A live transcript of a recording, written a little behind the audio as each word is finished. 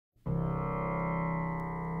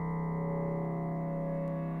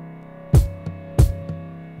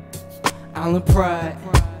Island Pride.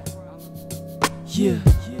 Yeah.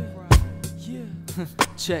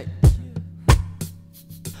 Check.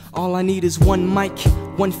 All I need is one mic,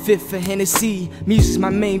 1/5 for Hennessy. Music's my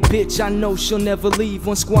main bitch, I know she'll never leave.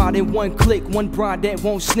 One squad and one click, one broad that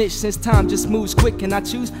won't snitch. Since time just moves quick and I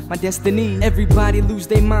choose my destiny. Everybody lose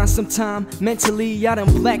their mind sometime. Mentally, I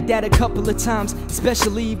done blacked out a couple of times.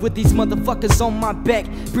 Especially with these motherfuckers on my back,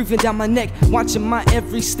 breathing down my neck, watching my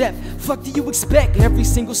every step. Fuck do you expect? Every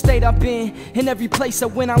single state I've been, in every place I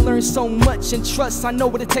went, I learned so much. And trust, I know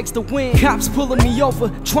what it takes to win. Cops pulling me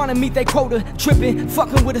over, trying to meet their quota. Tripping,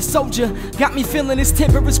 fucking with a soldier, got me feeling his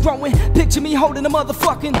temper is growing. Picture me holding a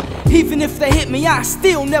motherfucking. Even if they hit me, I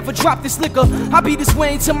still never drop this liquor. I'll be this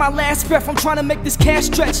way until my last breath. I'm trying to make this cash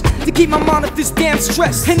stretch to keep my mind off this damn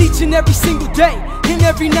stress. And each and every single day, and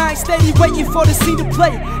every night, steady waiting for the scene to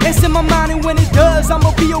play. It's in my mind, and when it does,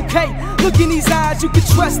 I'ma be okay. Look in these eyes, you can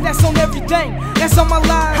trust, that's on everything. That's on my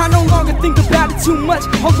life. I no longer think about it too much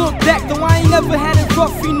or look back, though I ain't never had it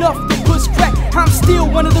rough enough to push crack. I'm still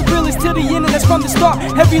one of the realest till the end, and that's from the start.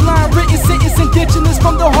 Every line written, sentence, indigenous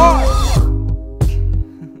from the heart.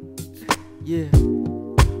 Yeah.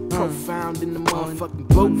 Profound in the motherfucking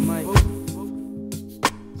boat.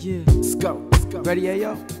 Yeah. Let's go. Ready,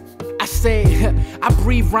 ayo? I said, I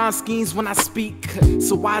breathe rhyme schemes when I speak,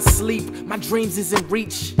 so I sleep, my dreams is in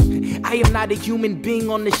reach. I am not a human being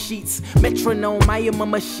on the sheets, metronome, I am a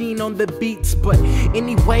machine on the beats. But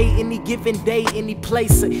anyway, any given day, any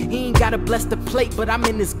place, he ain't gotta bless the plate, but I'm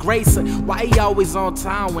in his grace. Why he always on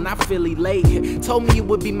time when I feel he late? Told me it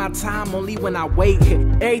would be my time only when I wait.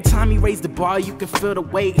 Every time he raised the bar, you can feel the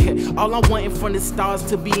weight. All I want in front of the stars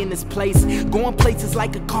to be in this place. Going places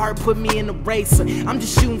like a car, put me in a race. I'm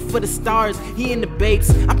just shooting for the stars, he in the babes.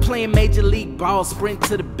 I'm playing major league ball, sprint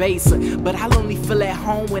to the base. But I'll only feel at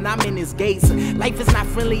home when I'm in his gates. Life is not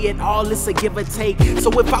friendly at all, it's a give or take. So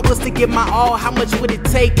if I was to give my all, how much would it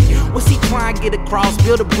take? What's he trying to get across?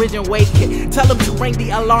 Build a bridge and wake. Tell him to ring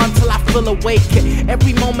the alarm till I feel awake.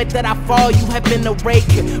 Every moment that I fall, you have been a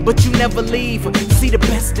rake. But you never leave, see the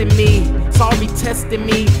best in me. Sorry testing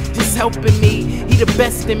me, just helping me. He the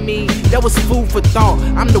best in me, that was food for thought.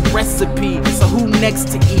 I'm the recipe, so who next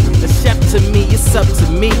to eat? The chef to me, it's up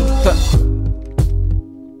to me.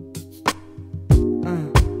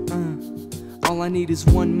 All I need is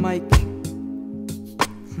one mic.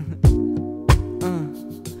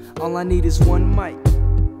 All I need is one mic.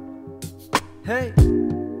 Hey.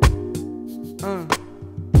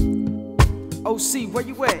 OC, where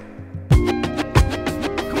you at?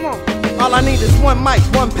 Come on. All I need is one mic,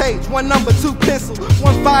 one page, one number, two pencil,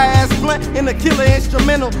 one fire-ass blunt, and a killer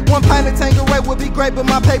instrumental. One pint of Tanqueray would be great, but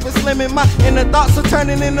my paper's slim and my inner thoughts are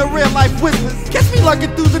turning into real-life whispers. Catch me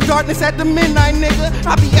lurking through the darkness at the midnight, nigga.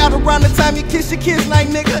 I be out around the time you kiss your kids night,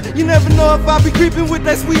 nigga. You never know if I be creeping with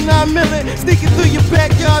that sweet 9 million, sneaking through your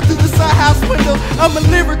backyard through the side house window. I'm a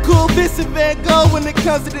lyrical Vincent Van Gogh when it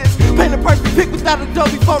comes to this. Paint a perfect pic without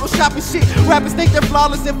Adobe Photoshop and shit. Rappers think they're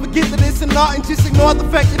flawless and forget that it's an art, and just ignore the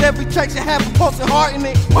fact that every track should have a pulsing heart in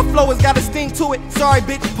it. My flow has got a sting to it. Sorry,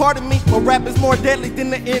 bitch, pardon me. My rap is more deadly than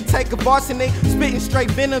the intake of arsenic. Spitting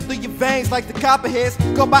straight venom through your veins like the copperheads.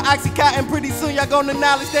 Go by Oxycontin, pretty soon y'all gonna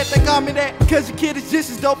knowledge that they call me that. Cause your kid is just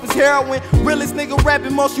as dope as heroin. Realest nigga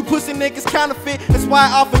rapping, most you pussy niggas counterfeit. That's why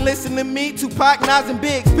I often listen to me, Tupac, Nas, and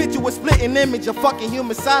Biggs. Picture with splitting image, a fucking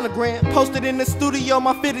human sonogram. Posted in the studio,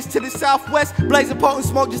 my fit is to the southwest. Blazing potent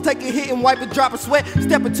smoke, just take a hit and wipe a drop of sweat.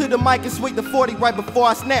 Step into the mic and swing the 40 right before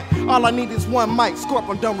I snap. All I need is one mic. Scorp,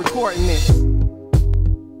 I'm done recording this.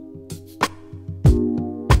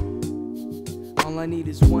 All I need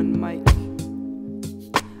is one mic.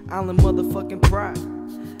 Island motherfucking Pride.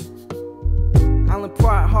 Island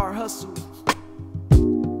Pride, hard hustle.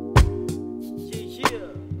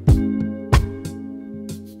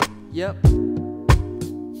 Yeah. Yep.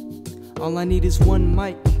 All I need is one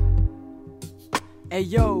mic. Hey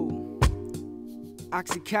yo,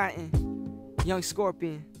 Oxycontin, Young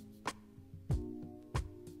Scorpion.